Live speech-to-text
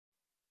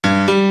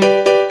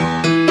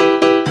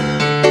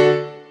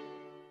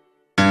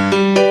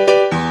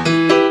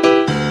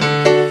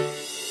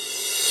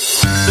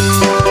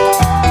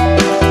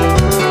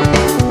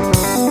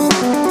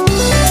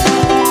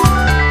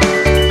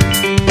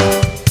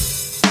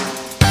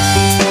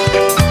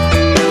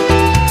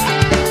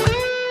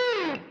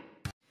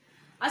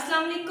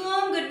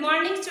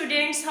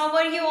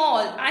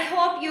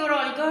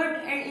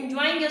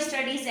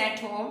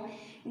home.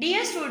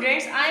 Dear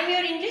students, I am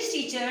your English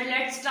teacher.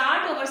 Let's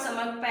start our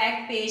summer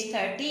pack page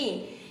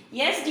 13.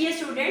 Yes, dear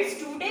students,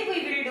 today we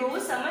will do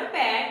summer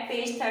pack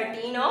page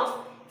 13 of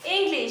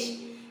English.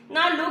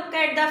 Now look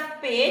at the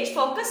page,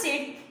 focus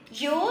it.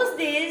 Use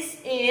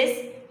this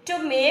is to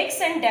make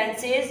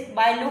sentences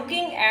by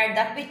looking at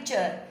the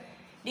picture.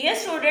 Dear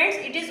students,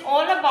 it is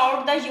all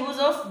about the use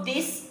of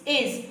this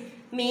is.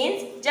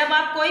 Means जब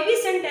आप कोई भी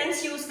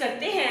sentence use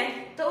करते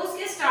हैं तो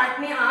उसके start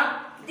में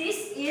आप दिस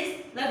इज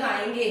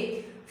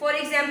लगाएंगे. फॉर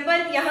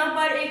एग्जाम्पल यहाँ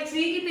पर एक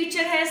ट्री की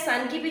पिक्चर है,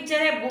 सन की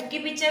पिक्चर है, बुक की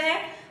पिक्चर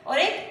है और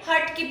एक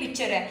हट की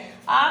पिक्चर है.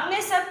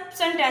 आपने सब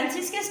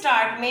सेंटेंसेस के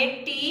स्टार्ट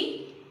में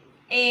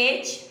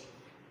THIS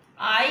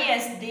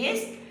this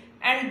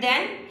and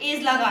then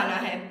is लगाना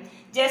है.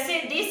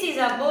 जैसे this is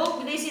a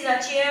book, this is a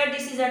chair,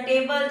 this is a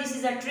table, this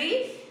is a tree,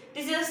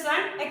 this is a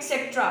sun,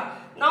 etc.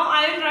 Now I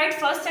will write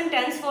first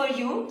sentence for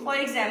you. For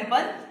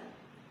example,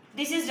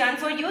 this is done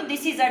for you.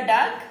 This is a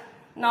duck.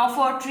 Now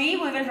for tree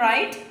we will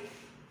write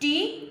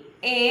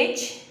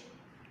THIS.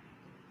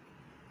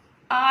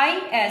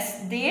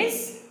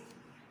 This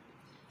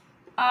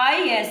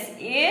IS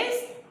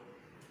is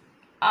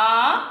a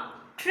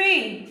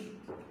tree.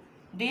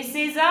 This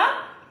is a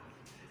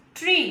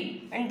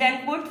tree and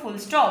then put full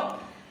stop.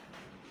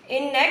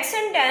 In next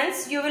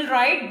sentence you will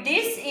write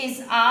this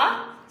is a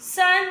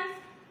sun,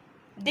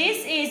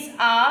 this is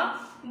a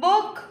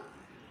book,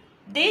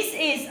 this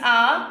is a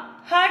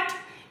hut.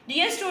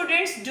 Dear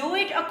students, do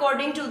it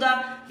according to the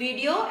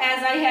video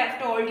as I have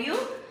told you.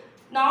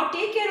 Now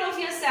take care of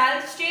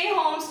yourself, stay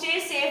home, stay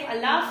safe.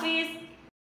 Allah Hafiz.